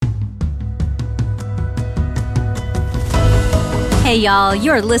Hey y'all,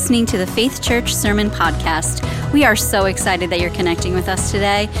 you're listening to the Faith Church Sermon Podcast. We are so excited that you're connecting with us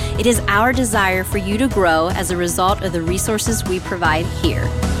today. It is our desire for you to grow as a result of the resources we provide here.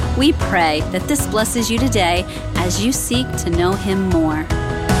 We pray that this blesses you today as you seek to know Him more.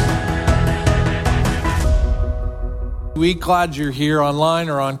 We're glad you're here online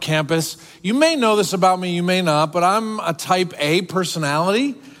or on campus. You may know this about me, you may not, but I'm a type A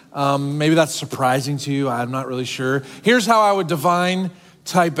personality. Maybe that's surprising to you. I'm not really sure. Here's how I would define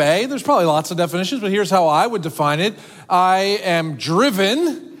type A. There's probably lots of definitions, but here's how I would define it. I am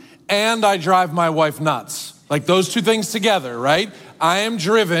driven and I drive my wife nuts. Like those two things together, right? I am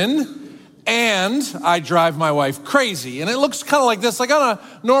driven and I drive my wife crazy. And it looks kind of like this, like on a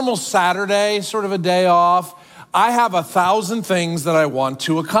normal Saturday, sort of a day off. I have 1,000 things that I want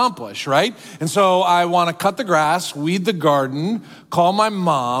to accomplish, right? And so I want to cut the grass, weed the garden, call my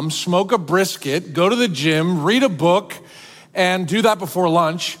mom, smoke a brisket, go to the gym, read a book, and do that before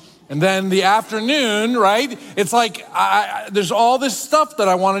lunch. And then the afternoon, right? It's like there's all this stuff that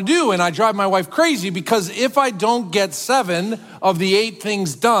I want to do, and I drive my wife crazy because if I don't get 7 of the 8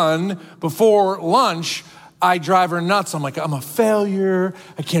 things done before lunch, I drive her nuts. I'm like, I'm a failure.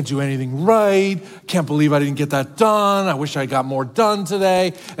 I can't do anything right. Can't believe I didn't get that done. I wish I got more done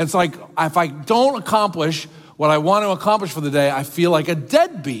today. And it's like, if I don't accomplish what I want to accomplish for the day, I feel like a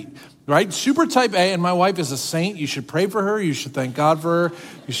deadbeat, right? Super type A, and my wife is a saint. You should pray for her. You should thank God for her.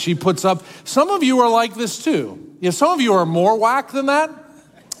 She puts up. Some of you are like this too. Yeah, some of you are more whack than that.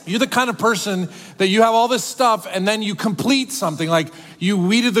 You're the kind of person that you have all this stuff and then you complete something, like you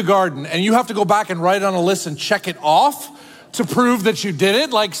weeded the garden and you have to go back and write on a list and check it off to prove that you did it.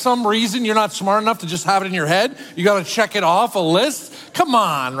 Like some reason you're not smart enough to just have it in your head. You got to check it off a list. Come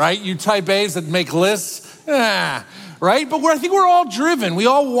on, right? You type A's that make lists, right? But I think we're all driven. We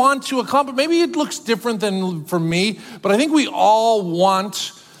all want to accomplish. Maybe it looks different than for me, but I think we all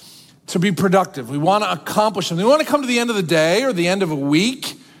want to be productive. We want to accomplish something. We want to come to the end of the day or the end of a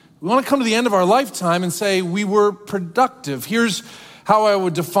week. We want to come to the end of our lifetime and say we were productive. Here's how I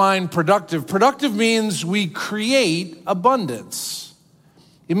would define productive. Productive means we create abundance.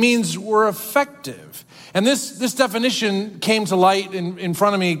 It means we're effective. And this definition came to light in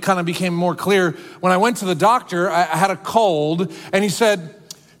front of me, kind of became more clear. When I went to the doctor, I had a cold, and he said,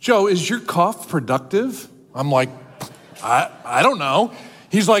 Joe, is your cough productive? I'm like, I don't know.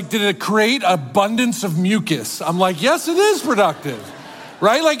 He's like, did it create abundance of mucus? I'm like, yes, it is productive.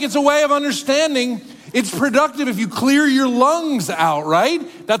 Right? Like it's a way of understanding it's productive if you clear your lungs out, right?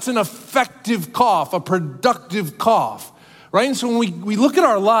 That's an effective cough, a productive cough, right? And so when we look at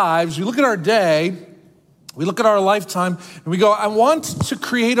our lives, we look at our day, we look at our lifetime, and we go, I want to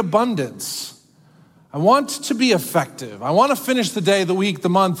create abundance. I want to be effective. I want to finish the day, the week, the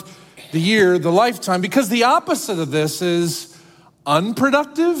month, the year, the lifetime, because the opposite of this is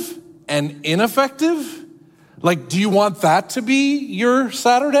unproductive and ineffective. Like, do you want that to be your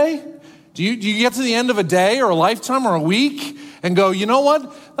Saturday? Do you get to the end of a day or a lifetime or a week and go, you know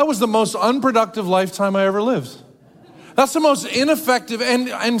what? That was the most unproductive lifetime I ever lived. That's the most ineffective.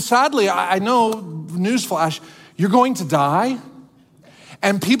 And sadly, I know, newsflash, you're going to die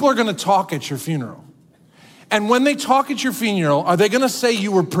and people are going to talk at your funeral. And when they talk at your funeral, are they going to say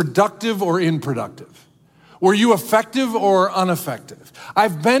you were productive or unproductive? Were you effective or ineffective?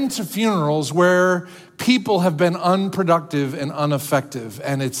 I've been to funerals where people have been unproductive and ineffective,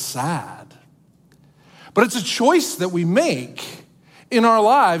 and it's sad. But it's a choice that we make in our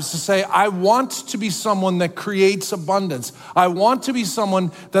lives to say, I want to be someone that creates abundance. I want to be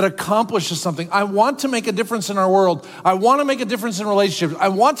someone that accomplishes something. I want to make a difference in our world. I want to make a difference in relationships. I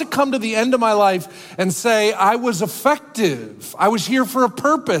want to come to the end of my life and say, I was effective. I was here for a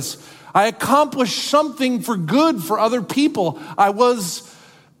purpose. I accomplished something for good for other people. I was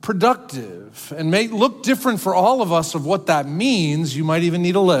productive. And may look different for all of us of what that means. You might even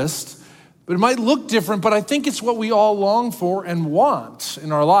need a list. But it might look different, but I think it's what we all long for and want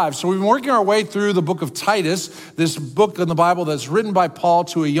in our lives. So we've been working our way through the book of Titus, this book in the Bible that's written by Paul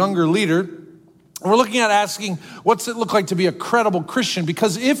to a younger leader. And we're looking at asking, what's it look like to be a credible Christian?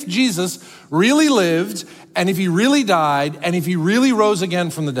 Because if Jesus really lived, and if he really died, and if he really rose again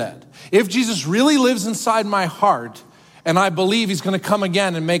from the dead, if Jesus really lives inside my heart, and I believe he's going to come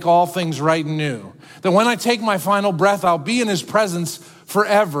again and make all things right and new, that when I take my final breath, I'll be in his presence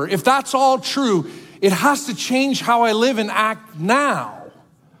forever. If that's all true, it has to change how I live and act now.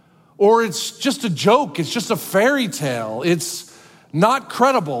 Or it's just a joke. It's just a fairy tale. It's not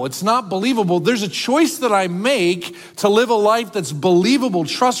credible. It's not believable. There's a choice that I make to live a life that's believable,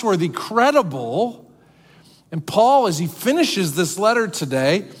 trustworthy, credible. And Paul, as he finishes this letter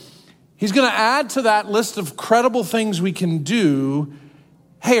today, He's going to add to that list of credible things we can do.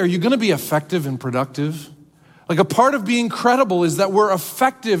 Hey, are you going to be effective and productive? Like, a part of being credible is that we're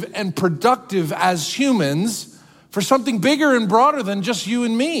effective and productive as humans for something bigger and broader than just you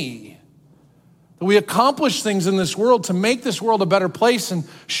and me. That we accomplish things in this world to make this world a better place and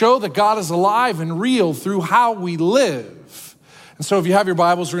show that God is alive and real through how we live. And so if you have your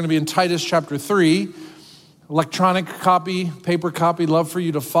Bibles, we're going to be in Titus chapter 3. Electronic copy, paper copy, love for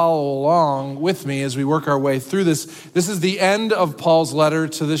you to follow along with me as we work our way through this. This is the end of Paul's letter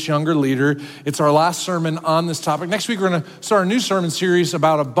to this younger leader. It's our last sermon on this topic. Next week, we're going to start a new sermon series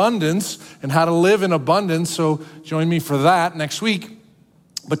about abundance and how to live in abundance. So join me for that next week.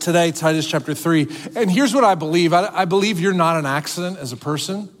 But today, Titus chapter 3. And here's what I believe. I believe you're not an accident as a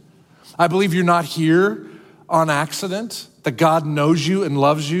person. I believe you're not here on accident. That God knows you and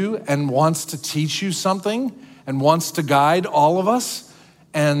loves you and wants to teach you something and wants to guide all of us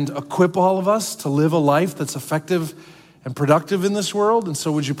and equip all of us to live a life that's effective and productive in this world. And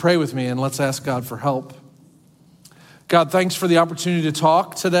so would you pray with me and let's ask God for help. God, thanks for the opportunity to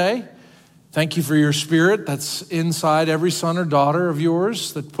talk today. Thank you for your Spirit that's inside every son or daughter of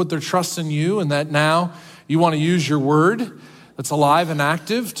yours that put their trust in you and that now you want to use your word that's alive and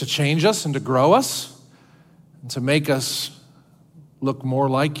active to change us and to grow us. And to make us look more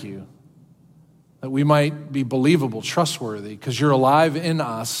like you, that we might be believable, trustworthy, because you're alive in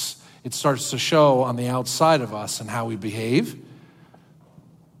us. It starts to show on the outside of us and how we behave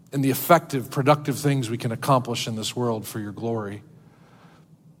and the effective, productive things we can accomplish in this world for your glory.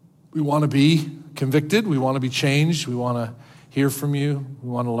 We want to be convicted. We want to be changed. We want to hear from you. We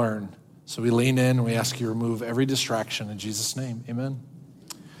want to learn. So we lean in and we ask you to remove every distraction in Jesus' name. Amen.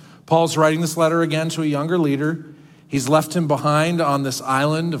 Paul's writing this letter again to a younger leader. He's left him behind on this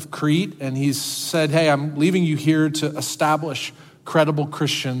island of Crete, and he's said, hey, I'm leaving you here to establish credible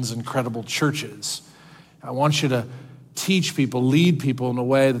Christians and credible churches. I want you to teach people, lead people in a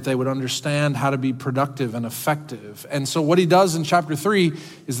way that they would understand how to be productive and effective. And so what he does in chapter 3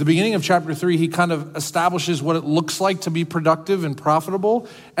 is the beginning of chapter 3, he kind of establishes what it looks like to be productive and profitable.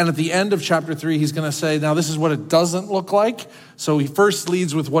 And at the end of chapter 3, he's going to say, now this is what it doesn't look like. So he first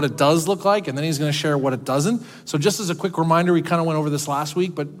leads with what it does look like, and then he's going to share what it doesn't. So just as a quick reminder, we kind of went over this last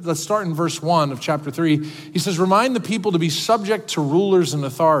week, but let's start in verse 1 of chapter 3. He says, remind the people to be subject to rulers and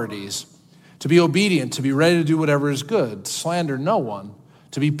authorities, to be obedient, to be ready to do whatever is good, to slander no one,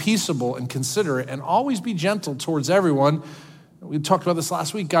 to be peaceable and considerate, and always be gentle towards everyone. We talked about this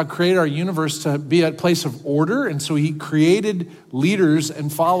last week. God created our universe to be a place of order, and so he created leaders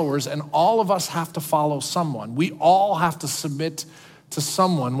and followers, and all of us have to follow someone. We all have to submit to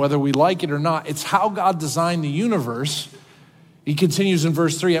someone, whether we like it or not. It's how God designed the universe. He continues in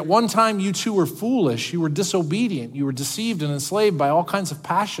verse 3, at one time you too were foolish, you were disobedient, you were deceived and enslaved by all kinds of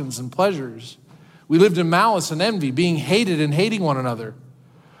passions and pleasures. We lived in malice and envy, being hated and hating one another.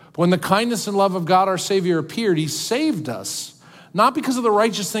 But when the kindness and love of God our Savior appeared, he saved us, not because of the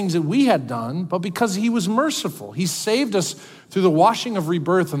righteous things that we had done, but because he was merciful. He saved us through the washing of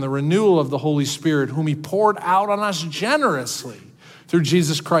rebirth and the renewal of the Holy Spirit, whom he poured out on us generously through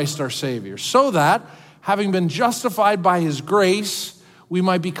Jesus Christ our Savior, so that having been justified by his grace, we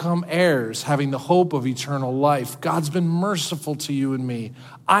might become heirs, having the hope of eternal life. God's been merciful to you and me.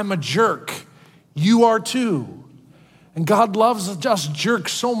 I'm a jerk. You are too. And God loves us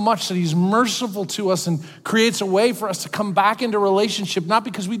jerks so much that he's merciful to us and creates a way for us to come back into relationship, not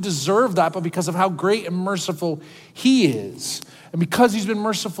because we deserve that, but because of how great and merciful he is. And because he's been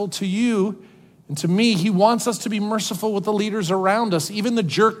merciful to you, and to me, he wants us to be merciful with the leaders around us, even the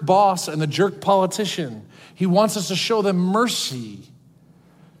jerk boss and the jerk politician. He wants us to show them mercy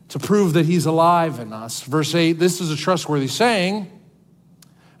to prove that he's alive in us. Verse 8, this is a trustworthy saying.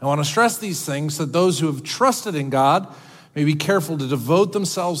 I want to stress these things so that those who have trusted in God may be careful to devote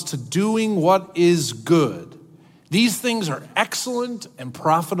themselves to doing what is good. These things are excellent and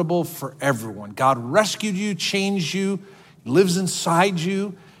profitable for everyone. God rescued you, changed you, he lives inside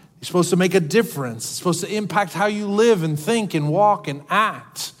you. He's supposed to make a difference. It's supposed to impact how you live and think and walk and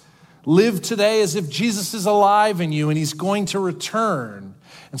act. Live today as if Jesus is alive in you and he's going to return.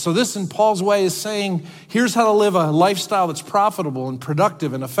 And so this, in Paul's way, is saying, here's how to live a lifestyle that's profitable and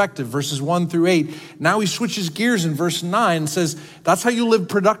productive and effective, verses 1 through 8. Now he switches gears in verse 9 and says, that's how you live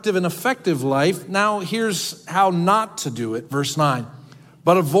productive and effective life. Now here's how not to do it, verse 9.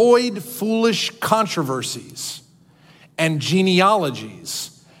 But avoid foolish controversies and genealogies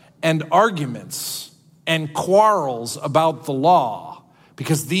and arguments and quarrels about the law,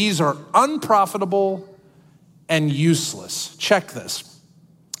 because these are unprofitable and useless. Check this.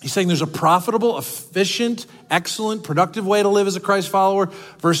 He's saying there's a profitable, efficient, excellent, productive way to live as a Christ follower.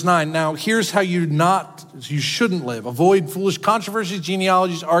 Verse 9, now here's how you shouldn't live. Avoid foolish controversies,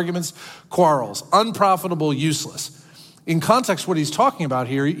 genealogies, arguments, quarrels, unprofitable, useless. In context, what he's talking about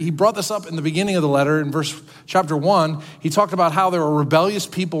here, he brought this up in the beginning of the letter in chapter 1. He talked about how there are rebellious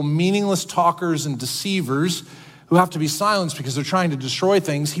people, meaningless talkers and deceivers who have to be silenced because they're trying to destroy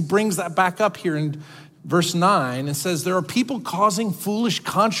things. He brings that back up here in verse 9 and says, there are people causing foolish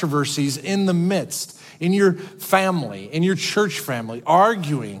controversies in the midst, in your family, in your church family,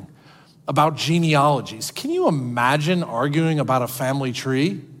 arguing about genealogies. Can you imagine arguing about a family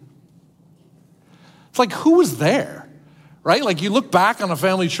tree? It's like, who was there? Right? Like you look back on a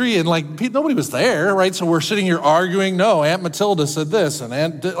family tree and like nobody was there, right? So we're sitting here arguing, no, Aunt Matilda said this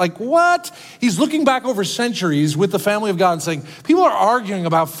and like what? He's looking back over centuries with the family of God and saying, people are arguing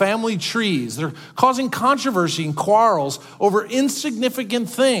about family trees. They're causing controversy and quarrels over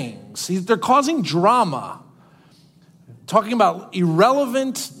insignificant things. They're causing drama. Talking about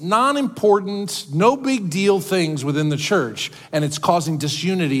irrelevant, non-important, no big deal things within the church, and it's causing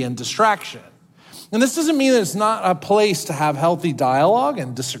disunity and distraction. And this doesn't mean that it's not a place to have healthy dialogue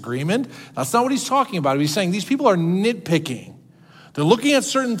and disagreement. That's not what he's talking about. He's saying these people are nitpicking. They're looking at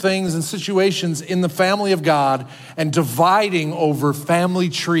certain things and situations in the family of God and dividing over family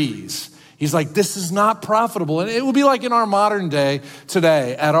trees. He's like, this is not profitable. And it would be like in our modern day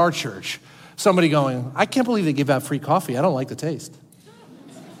today at our church, somebody going, I can't believe they give out free coffee. I don't like the taste.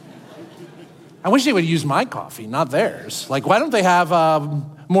 I wish they would use my coffee, not theirs. Like, why don't they have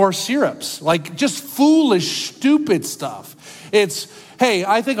more syrups? Like, just foolish, stupid stuff. It's, hey,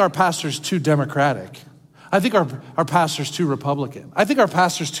 I think our pastor's too Democratic. I think our pastor's too Republican. I think our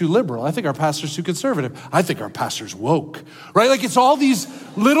pastor's too liberal. I think our pastor's too conservative. I think our pastor's woke, right? Like, it's all these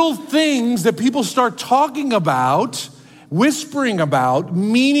little things that people start talking about, whispering about,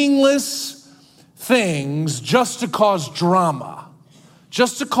 meaningless things just to cause drama,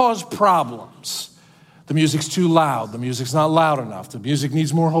 just to cause problems. The music's too loud. The music's not loud enough. The music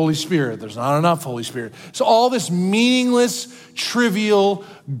needs more Holy Spirit. There's not enough Holy Spirit. So all this meaningless, trivial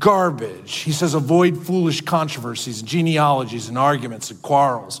garbage. He says, avoid foolish controversies and genealogies and arguments and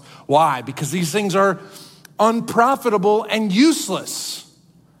quarrels. Why? Because these things are unprofitable and useless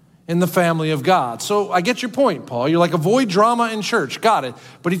in the family of God. So I get your point, Paul. You're like, avoid drama in church. Got it.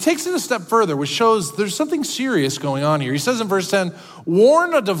 But he takes it a step further, which shows there's something serious going on here. He says in verse 10,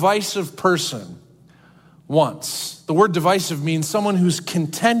 warn a divisive person once. The word divisive means someone who's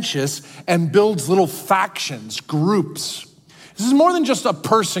contentious and builds little factions, groups. This is more than just a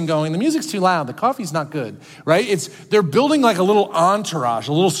person going, the music's too loud, the coffee's not good, right? They're building like a little entourage,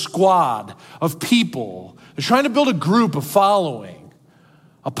 a little squad of people. They're trying to build a group of following.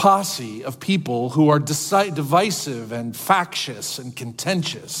 A posse of people who are divisive and factious and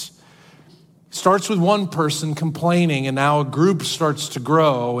contentious. Starts with one person complaining, and now a group starts to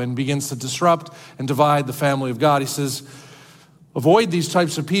grow and begins to disrupt and divide the family of God. He says, avoid these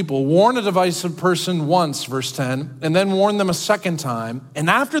types of people. Warn a divisive person once, verse 10, and then warn them a second time. And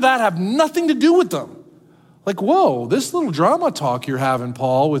after that, have nothing to do with them. Like, whoa, this little drama talk you're having,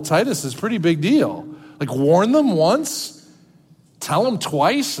 Paul, with Titus is a pretty big deal. Like, warn them once, tell them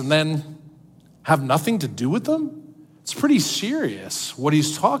twice, and then have nothing to do with them? It's pretty serious. What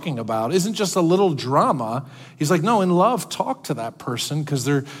he's talking about isn't just a little drama. He's like, no, in love, talk to that person because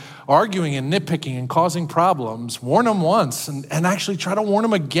they're arguing and nitpicking and causing problems. Warn them once and actually try to warn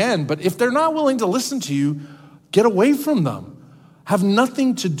them again. But if they're not willing to listen to you, get away from them. Have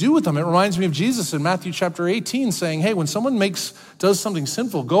nothing to do with them. It reminds me of Jesus in Matthew chapter 18 saying, hey, when someone does something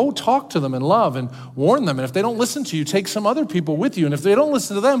sinful, go talk to them in love and warn them. And if they don't listen to you, take some other people with you. And if they don't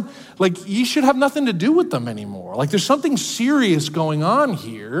listen to them, like you should have nothing to do with them anymore. Like there's something serious going on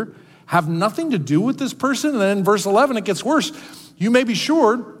here. Have nothing to do with this person. And then in verse 11, it gets worse. You may be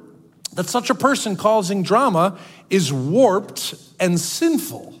sure that such a person causing drama is warped and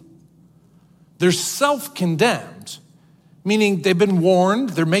sinful. They're self-condemned. Meaning they've been warned,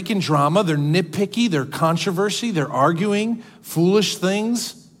 they're making drama, they're nitpicky, they're controversy, they're arguing foolish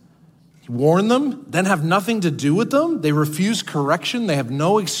things. You warn them, then have nothing to do with them. They refuse correction, they have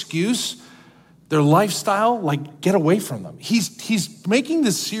no excuse. Their lifestyle, like get away from them. He's making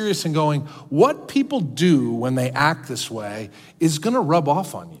this serious and going, what people do when they act this way is gonna rub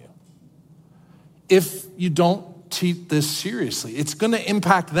off on you. If you don't treat this seriously, it's gonna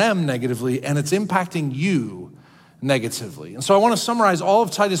impact them negatively and it's impacting you negatively. And so I want to summarize all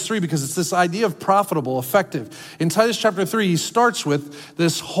of Titus 3 because it's this idea of profitable, effective. In Titus chapter 3, he starts with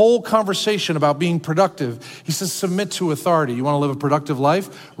this whole conversation about being productive. He says, submit to authority. You want to live a productive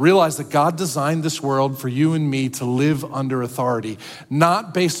life? Realize that God designed this world for you and me to live under authority,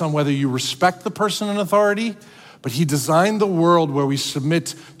 not based on whether you respect the person in authority, but he designed the world where we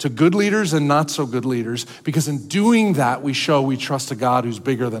submit to good leaders and not so good leaders, because in doing that, we show we trust a God who's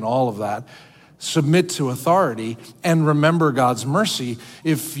bigger than all of that. Submit to authority and remember God's mercy.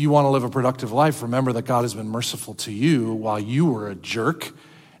 If you want to live a productive life, remember that God has been merciful to you while you were a jerk.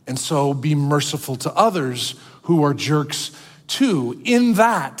 And so be merciful to others who are jerks too. In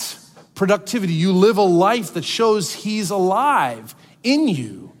that productivity, you live a life that shows he's alive in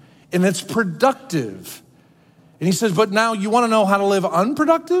you and it's productive. And he says, but now you want to know how to live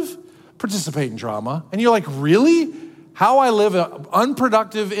unproductive? Participate in drama. And you're like, really? How I live an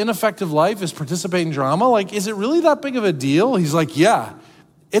unproductive, ineffective life is participate in drama? Like, is it really that big of a deal? He's like, yeah,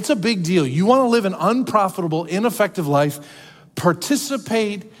 it's a big deal. You want to live an unprofitable, ineffective life,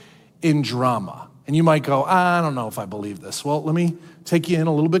 participate in drama. And you might go, I don't know if I believe this. Well, let me take you in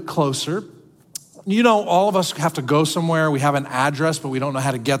a little bit closer. You know, all of us have to go somewhere. We have an address, but we don't know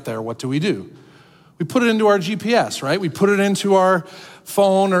how to get there. What do? We put it into our GPS, right? We put it into our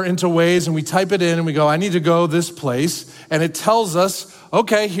phone or into Waze and we type it in and we go, I need to go this place. And it tells us,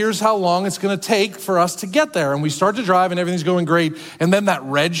 okay, here's how long it's going to take for us to get there. And we start to drive and everything's going great. And then that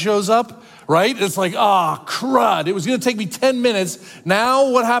red shows up, right? It's like, crud. It was going to take me 10 minutes. Now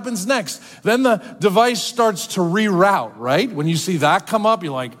what happens next? Then the device starts to reroute, right? When you see that come up,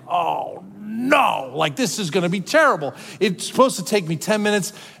 you're like, oh, no, like this is going to be terrible. It's supposed to take me 10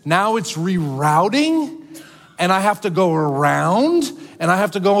 minutes. Now it's rerouting and I have to go around and I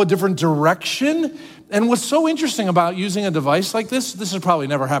have to go a different direction. And what's so interesting about using a device like this has probably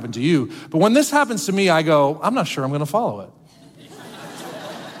never happened to you, but when this happens to me, I go, I'm not sure I'm going to follow it.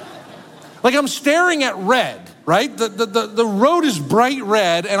 Like I'm staring at red, right? The road is bright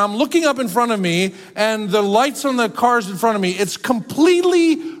red and I'm looking up in front of me and the lights on the cars in front of me, it's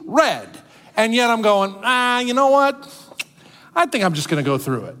completely red. And yet I'm going, you know what? I think I'm just going to go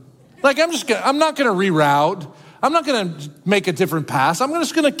through it. Like I'm not going to reroute. I'm not going to make a different pass. I'm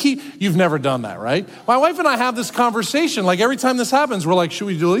just going to keep, you've never done that, right? My wife and I have this conversation, like every time this happens, we're like, should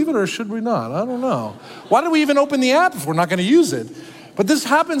we leave it or should we not? I don't know. Why do we even open the app if we're not going to use it? But this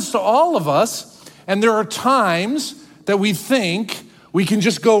happens to all of us. And there are times that we think we can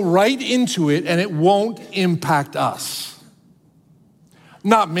just go right into it and it won't impact us.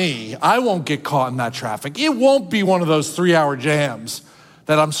 Not me. I won't get caught in that traffic. It won't be one of those 3-hour jams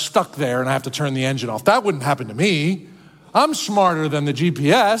that I'm stuck there and I have to turn the engine off. That wouldn't happen to me. I'm smarter than the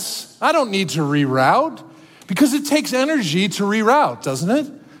GPS. I don't need to reroute because it takes energy to reroute, doesn't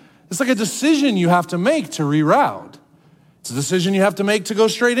it? It's like a decision you have to make to reroute. It's a decision you have to make to go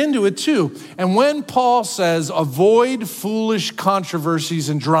straight into it too. And when Paul says, avoid foolish controversies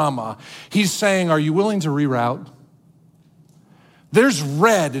and drama, he's saying, are you willing to reroute? There's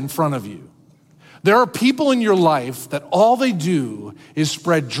red in front of you. There are people in your life that all they do is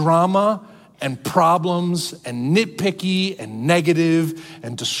spread drama and problems and nitpicky and negative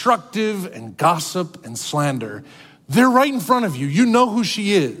and destructive and gossip and slander. They're right in front of you. You know who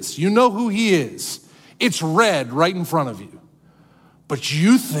she is. You know who he is. It's red right in front of you. But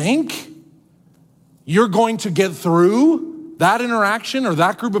you think you're going to get through that interaction or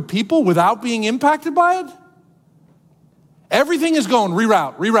that group of people without being impacted by it? Everything is going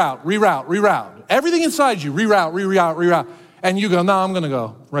reroute. Everything inside you, reroute. And you go, no, I'm going to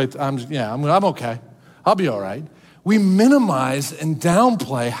go. Right, I'm okay. I'll be all right. We minimize and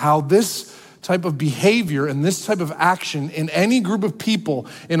downplay how this type of behavior and this type of action in any group of people,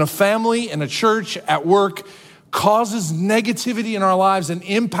 in a family, in a church, at work, causes negativity in our lives and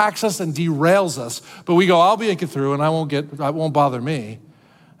impacts us and derails us. But we go, I'll make it through and it won't bother me.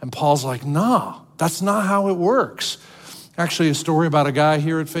 And Paul's like, no, that's not how it works. Actually, a story about a guy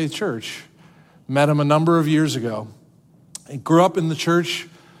here at Faith Church. Met him a number of years ago. He grew up in the church.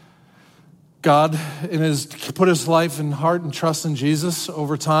 God put his life and heart and trust in Jesus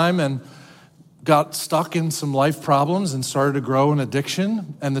over time and got stuck in some life problems and started to grow in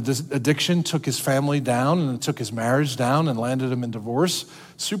addiction. And the addiction took his family down and it took his marriage down and landed him in divorce.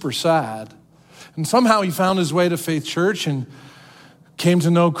 Super sad. And somehow he found his way to Faith Church and came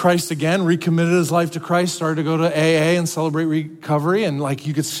to know Christ again, recommitted his life to Christ, started to go to AA and celebrate recovery. And like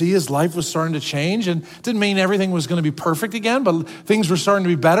you could see his life was starting to change, and it didn't mean everything was going to be perfect again, but things were starting to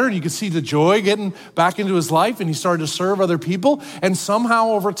be better. And you could see the joy getting back into his life, and he started to serve other people. And somehow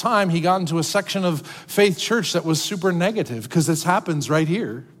over time, he got into a section of Faith Church that was super negative, because this happens right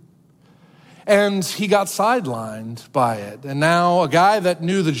here. And he got sidelined by it. And now a guy that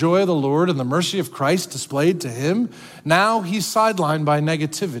knew the joy of the Lord and the mercy of Christ displayed to him, now he's sidelined by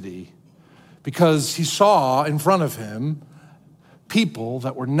negativity because he saw in front of him people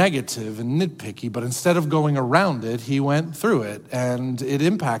that were negative and nitpicky, but instead of going around it, he went through it and it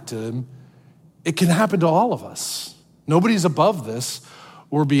impacted him. It can happen to all of us. Nobody's above this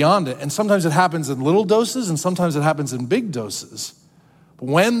or beyond it. And sometimes it happens in little doses and sometimes it happens in big doses. But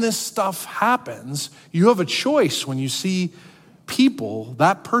when this stuff happens, you have a choice when you see people,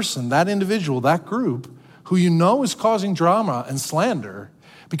 that person, that individual, that group, who you know is causing drama and slander.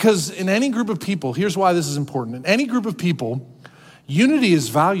 Because in any group of people, here's why this is important. In any group of people, unity is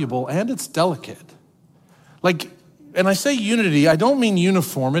valuable and it's delicate. And I say unity, I don't mean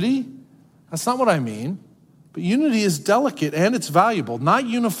uniformity. That's not what I mean. But unity is delicate and it's valuable, not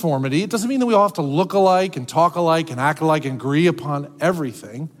uniformity. It doesn't mean that we all have to look alike and talk alike and act alike and agree upon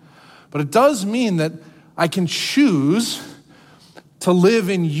everything. But it does mean that I can choose to live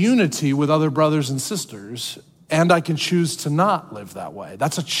in unity with other brothers and sisters, and I can choose to not live that way.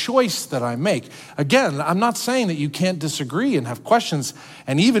 That's a choice that I make. Again, I'm not saying that you can't disagree and have questions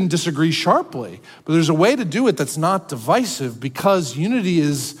and even disagree sharply, but there's a way to do it that's not divisive because unity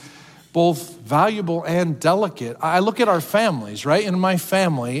is both valuable and delicate. I look at our families, right? In my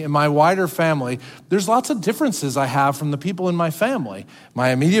family, in my wider family, there's lots of differences I have from the people in my family, my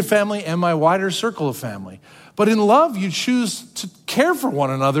immediate family and my wider circle of family. But in love, you choose to care for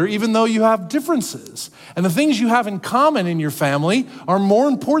one another even though you have differences. And the things you have in common in your family are more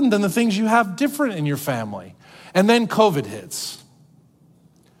important than the things you have different in your family. And then COVID hits.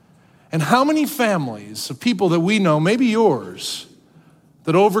 And how many families of people that we know, maybe yours,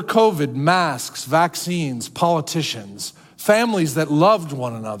 that over COVID, masks, vaccines, politicians, families that loved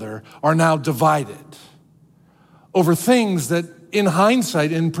one another are now divided over things that in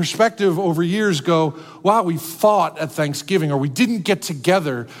hindsight, in perspective over years go, wow, we fought at Thanksgiving, or we didn't get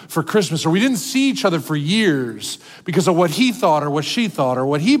together for Christmas, or we didn't see each other for years because of what he thought or what she thought or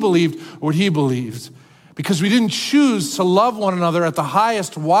what he believed or what he believed. Because we didn't choose to love one another at the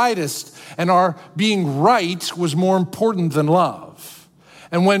highest, widest, and our being right was more important than love.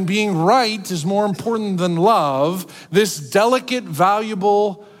 And when being right is more important than love, this delicate,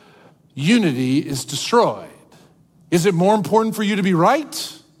 valuable unity is destroyed. Is it more important for you to be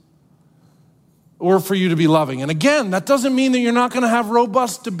right or for you to be loving? And again, that doesn't mean that you're not going to have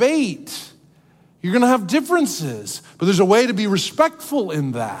robust debate. You're going to have differences, but there's a way to be respectful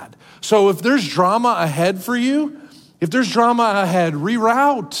in that. So if there's drama ahead for you,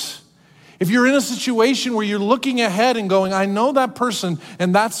 reroute. If you're in a situation where you're looking ahead and going, I know that person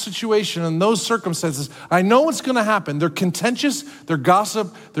and that situation and those circumstances, I know what's going to happen. They're contentious, they're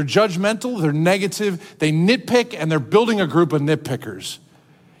gossip, they're judgmental, they're negative, they nitpick, and they're building a group of nitpickers.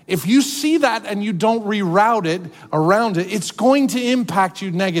 If you see that and you don't reroute it around it, it's going to impact you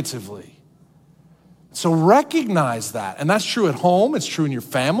negatively. So recognize that. And that's true at home, it's true in your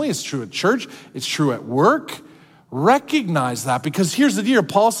family, it's true at church, it's true at work. Recognize that, because here's the deal.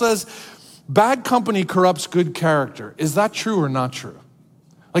 Paul says, bad company corrupts good character. Is that true or not true?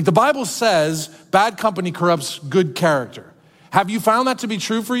 Like the Bible says, bad company corrupts good character. Have you found that to be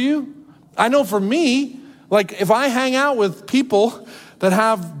true for you? I know for me, like if I hang out with people that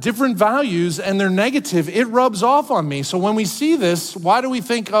have different values and they're negative, it rubs off on me. So when we see this, why do we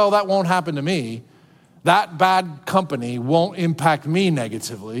think, oh, that won't happen to me? That bad company won't impact me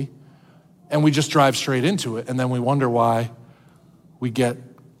negatively. And we just drive straight into it. And then we wonder why we get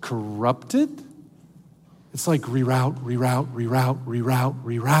corrupted. It's like reroute.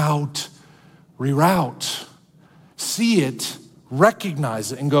 See it,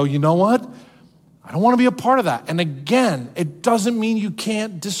 recognize it, and go, you know what? I don't want to be a part of that. And again, it doesn't mean you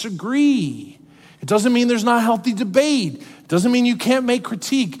can't disagree. It doesn't mean there's not healthy debate. It doesn't mean you can't make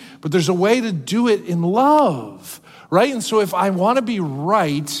critique, but there's a way to do it in love, right? And so if I want to be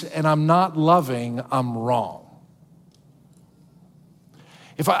right and I'm not loving, I'm wrong.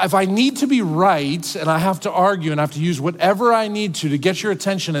 If I need to be right and I have to argue and I have to use whatever I need to get your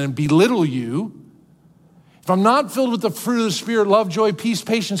attention and belittle you, if I'm not filled with the fruit of the Spirit, love, joy, peace,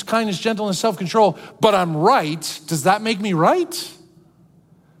 patience, kindness, gentleness, self-control, but I'm right, does that make me right?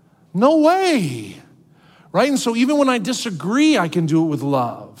 No way, right? And so even when I disagree, I can do it with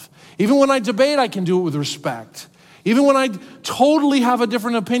love. Even when I debate, I can do it with respect. Even when I totally have a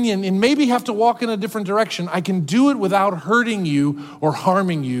different opinion and maybe have to walk in a different direction, I can do it without hurting you or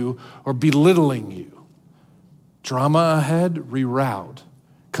harming you or belittling you. Drama ahead, reroute.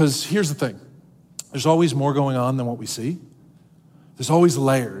 Because here's the thing. There's always more going on than what we see. There's always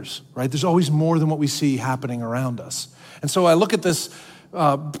layers, right? There's always more than what we see happening around us. And so I look at this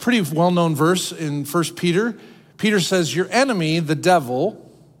pretty well-known verse in 1 Peter. Peter says, your enemy, the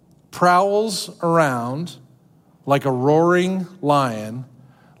devil, prowls around like a roaring lion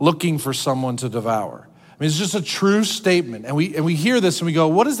looking for someone to devour. I mean, it's just a true statement. And we hear this and we go,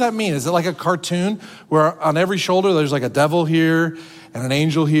 what does that mean? Is it like a cartoon where on every shoulder there's like a devil here and an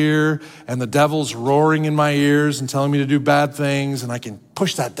angel here and the devil's roaring in my ears and telling me to do bad things and I can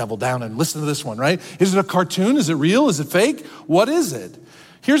push that devil down and listen to this one, right? Is it a cartoon? Is it real? Is it fake? What is it?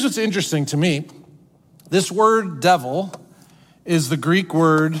 Here's what's interesting to me. This word devil is the Greek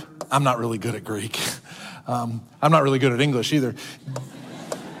word. I'm not really good at Greek. I'm not really good at English either.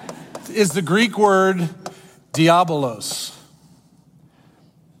 Is the Greek word diabolos.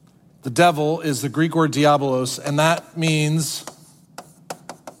 The devil is the Greek word diabolos, and that means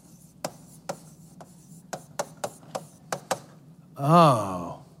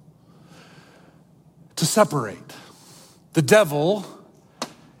to separate. The devil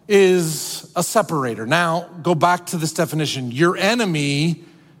is a separator. Now, go back to this definition. Your enemy,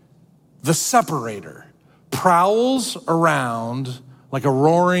 the separator, prowls around like a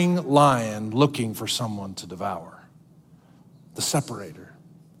roaring lion looking for someone to devour. The separator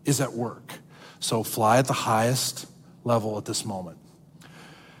is at work. So fly at the highest level at this moment.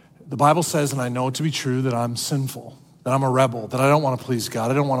 The Bible says, and I know it to be true, that I'm sinful, that I'm a rebel, that I don't want to please God,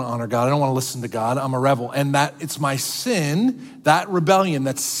 I don't want to honor God, I don't want to listen to God, I'm a rebel. And that it's my sin, that rebellion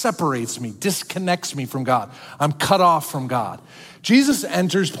that separates me, disconnects me from God. I'm cut off from God. Jesus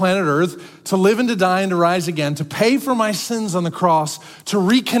enters planet Earth to live and to die and to rise again, to pay for my sins on the cross, to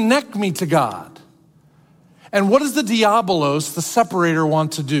reconnect me to God. And what does the diabolos, the separator,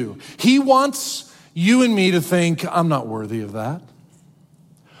 want to do? He wants you and me to think, I'm not worthy of that.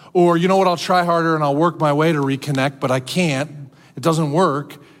 Or, you know what, I'll try harder and I'll work my way to reconnect, but I can't. It doesn't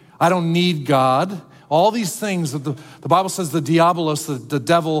work. I don't need God. All these things that the Bible says the diabolos, the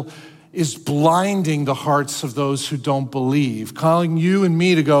devil, is blinding the hearts of those who don't believe, calling you and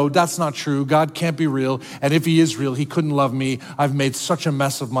me to go, that's not true. God can't be real. And if he is real, he couldn't love me. I've made such a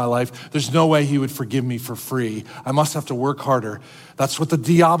mess of my life. There's no way he would forgive me for free. I must have to work harder. That's what the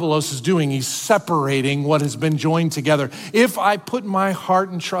diabolos is doing. He's separating what has been joined together. If I put my heart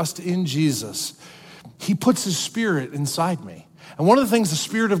and trust in Jesus, he puts his spirit inside me. And one of the things the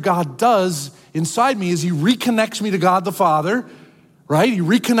Spirit of God does inside me is he reconnects me to God the Father, right? He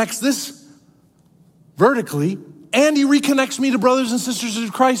reconnects this vertically, and he reconnects me to brothers and sisters in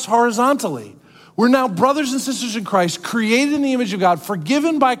Christ horizontally. We're now brothers and sisters in Christ, created in the image of God,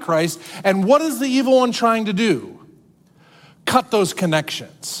 forgiven by Christ. And what is the evil one trying to do? Cut those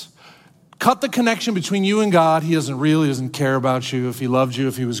connections. Cut the connection between you and God. He isn't real. He doesn't care about you. If he loved you,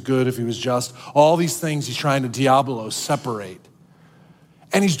 if he was good, if he was just, all these things he's trying to diabolos, separate.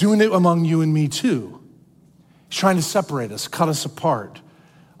 And he's doing it among you and me too. He's trying to separate us, cut us apart,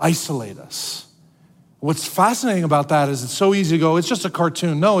 isolate us. What's fascinating about that is it's so easy to go, it's just a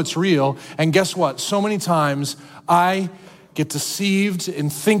cartoon. No, it's real. And guess what? So many times I get deceived in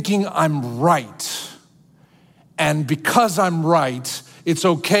thinking I'm right. And because I'm right, it's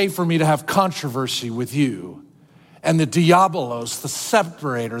okay for me to have controversy with you. And the diabolos, the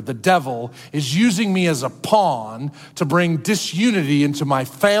separator, the devil, is using me as a pawn to bring disunity into my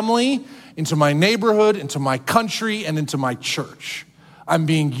family, into my neighborhood, into my country, and into my church. I'm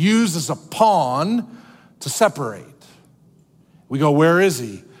being used as a pawn to separate. We go, where is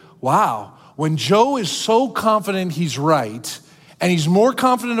he? Wow. When Joe is so confident he's right, and he's more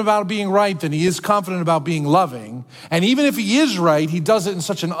confident about being right than he is confident about being loving, and even if he is right, he does it in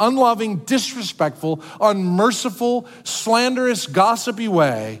such an unloving, disrespectful, unmerciful, slanderous, gossipy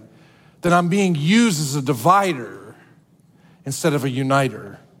way that I'm being used as a divider instead of a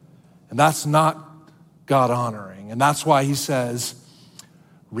uniter. And that's not God honoring. And that's why he says,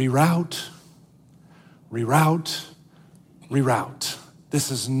 reroute, reroute, reroute. This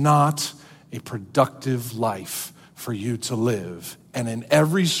is not a productive life for you to live. And in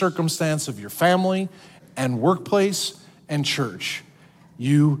every circumstance of your family and workplace and church,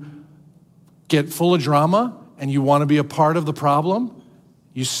 you get full of drama and you want to be a part of the problem.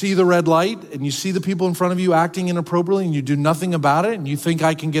 You see the red light and you see the people in front of you acting inappropriately and you do nothing about it and you think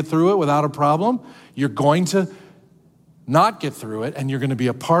I can get through it without a problem. You're going to not get through it and you're going to be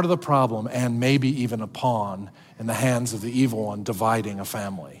a part of the problem and maybe even a pawn in the hands of the evil one dividing a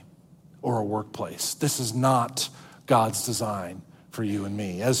family or a workplace. This is not God's design for you and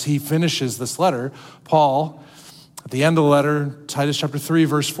me. As he finishes this letter, Paul, at the end of the letter, Titus chapter 3,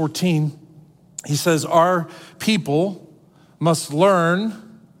 verse 14, he says, our people must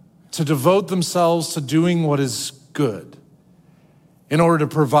learn to devote themselves to doing what is good in order to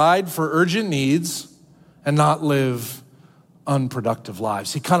provide for urgent needs and not live unproductive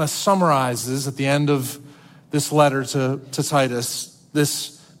lives. He kind of summarizes at the end of this letter to Titus.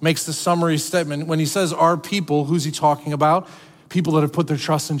 This makes the summary statement. When he says our people, who's he talking about? People that have put their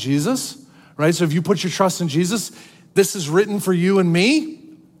trust in Jesus, right? So if you put your trust in Jesus, this is written for you and me.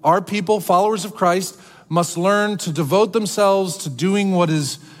 Our people, followers of Christ, must learn to devote themselves to doing what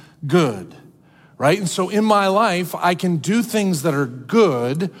is good, right? And so in my life, I can do things that are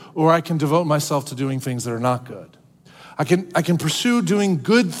good, or I can devote myself to doing things that are not good. I can pursue doing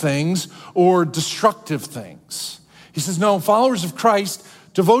good things or destructive things. He says, no, followers of Christ,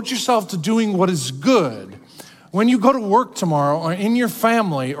 devote yourself to doing what is good. When you go to work tomorrow, or in your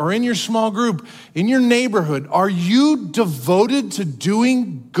family, or in your small group, in your neighborhood, are you devoted to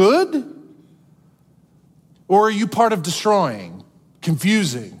doing good? Or are you part of destroying,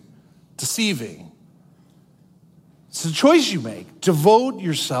 confusing, deceiving? It's a choice you make. Devote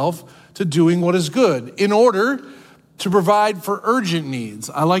yourself to doing what is good in order to provide for urgent needs.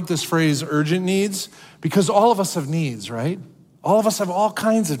 I like this phrase, urgent needs, because all of us have needs, right? All of us have all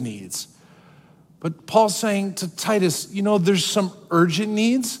kinds of needs. But Paul's saying to Titus, there's some urgent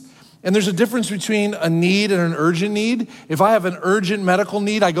needs, and there's a difference between a need and an urgent need. If I have an urgent medical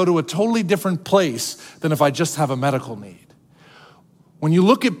need, I go to a totally different place than if I just have a medical need. When you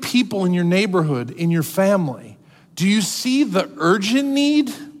look at people in your neighborhood, in your family, do you see the urgent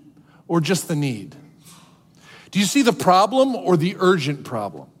need or just the need? Do you see the problem or the urgent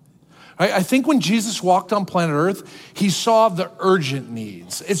problem? I think when Jesus walked on planet Earth, he saw the urgent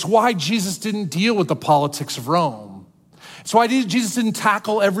needs. It's why Jesus didn't deal with the politics of Rome. It's why Jesus didn't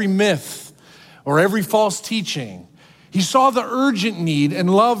tackle every myth or every false teaching. He saw the urgent need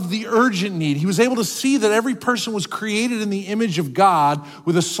and loved the urgent need. He was able to see that every person was created in the image of God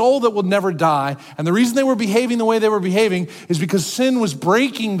with a soul that would never die. And the reason they were behaving the way they were behaving is because sin was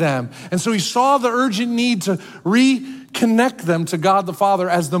breaking them. And so he saw the urgent need to reconnect them to God the Father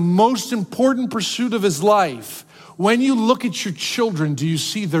as the most important pursuit of his life. When you look at your children, do you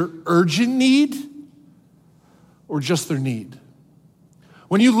see their urgent need or just their need?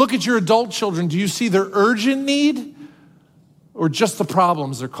 When you look at your adult children, do you see their urgent need or just the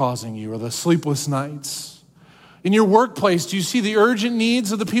problems they're causing you or the sleepless nights? In your workplace, do you see the urgent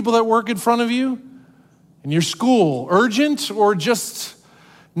needs of the people that work in front of you? In your school, urgent or just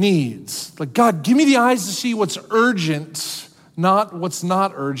needs? Like, God, give me the eyes to see what's urgent, not what's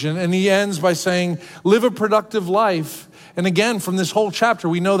not urgent. And he ends by saying, live a productive life. And again, from this whole chapter,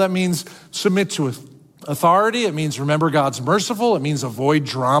 we know that means submit to authority. It means remember God's merciful. It means avoid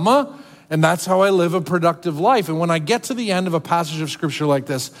drama. And that's how I live a productive life. And when I get to the end of a passage of scripture like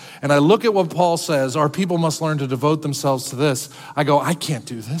this, and I look at what Paul says, our people must learn to devote themselves to this, I go, I can't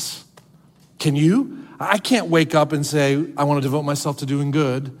do this. Can you? I can't wake up and say, I want to devote myself to doing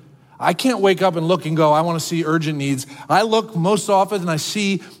good. I can't wake up and look and go, I want to see urgent needs. I look most often and I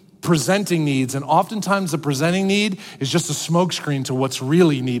see presenting needs. And oftentimes the presenting need is just a smokescreen to what's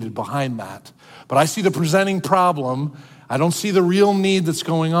really needed behind that. But I see the presenting problem. I don't see the real need that's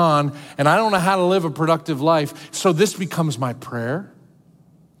going on, and I don't know how to live a productive life. So this becomes my prayer.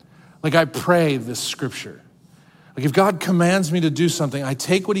 Like I pray this scripture. Like if God commands me to do something, I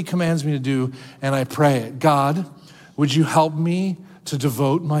take what he commands me to do and I pray it. God, would you help me to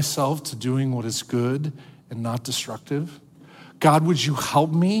devote myself to doing what is good and not destructive? God, would you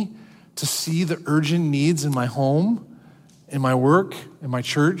help me to see the urgent needs in my home, in my work, in my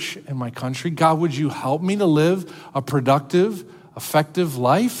church, in my country? God, would you help me to live a productive, effective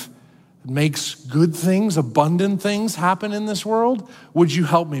life that makes good things, abundant things happen in this world? Would you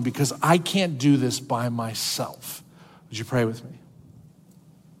help me? Because I can't do this by myself. Would you pray with me?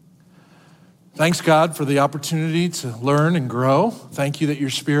 Thanks, God, for the opportunity to learn and grow. Thank you that your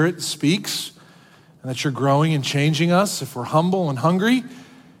Spirit speaks and that you're growing and changing us. If we're humble and hungry,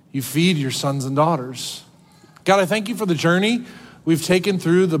 you feed your sons and daughters. God, I thank you for the journey we've taken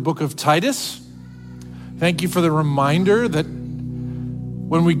through the book of Titus. Thank you for the reminder that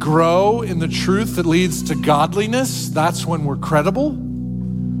when we grow in the truth that leads to godliness, that's when we're credible.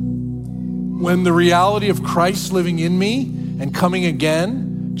 When the reality of Christ living in me and coming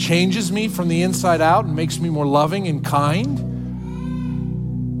again changes me from the inside out and makes me more loving and kind,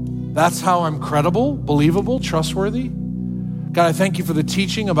 that's how I'm credible, believable, trustworthy. God, I thank you for the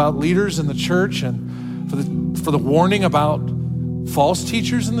teaching about leaders in the church and for the warning about false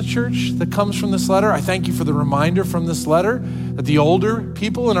teachers in the church that comes from this letter. I thank you for the reminder from this letter that the older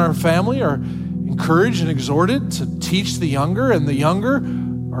people in our family are encouraged and exhorted to teach the younger, and the younger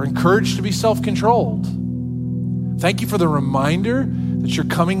are encouraged to be self-controlled. Thank you for the reminder that you're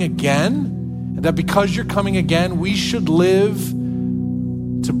coming again, and that because you're coming again, we should live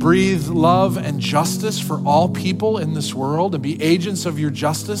to breathe love and justice for all people in this world and be agents of your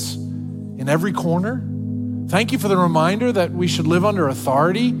justice in every corner. Thank you for the reminder that we should live under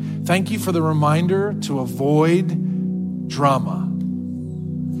authority. Thank you for the reminder to avoid drama.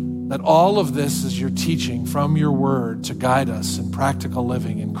 That all of this is your teaching from your word to guide us in practical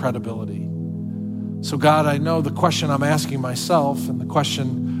living and credibility. So God, I know the question I'm asking myself and the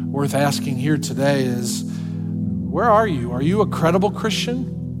question worth asking here today is, where are you? Are you a credible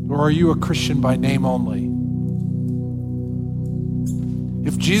Christian or are you a Christian by name only?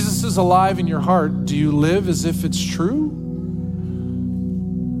 If Jesus is alive in your heart, do you live as if it's true?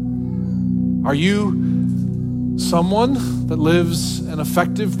 Are you someone that lives an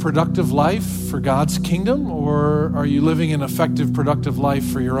effective, productive life for God's kingdom, or are you living an effective, productive life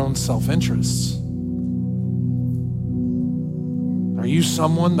for your own self-interests? Are you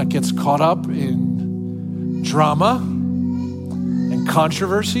someone that gets caught up in drama and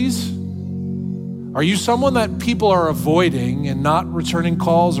controversies? Are you someone that people are avoiding and not returning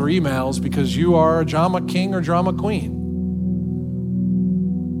calls or emails because you are a drama king or drama queen?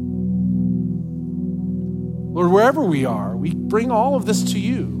 Lord, wherever we are, we bring all of this to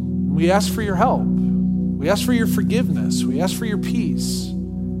you. We ask for your help. We ask for your forgiveness. We ask for your peace.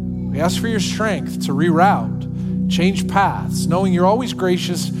 We ask for your strength to reroute, change paths, knowing you're always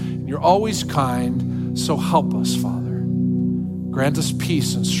gracious and you're always kind. So help us, Father. Grant us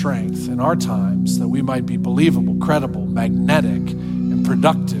peace and strength in our times that we might be believable, credible, magnetic, and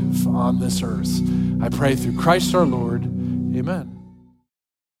productive on this earth. I pray through Christ our Lord. Amen.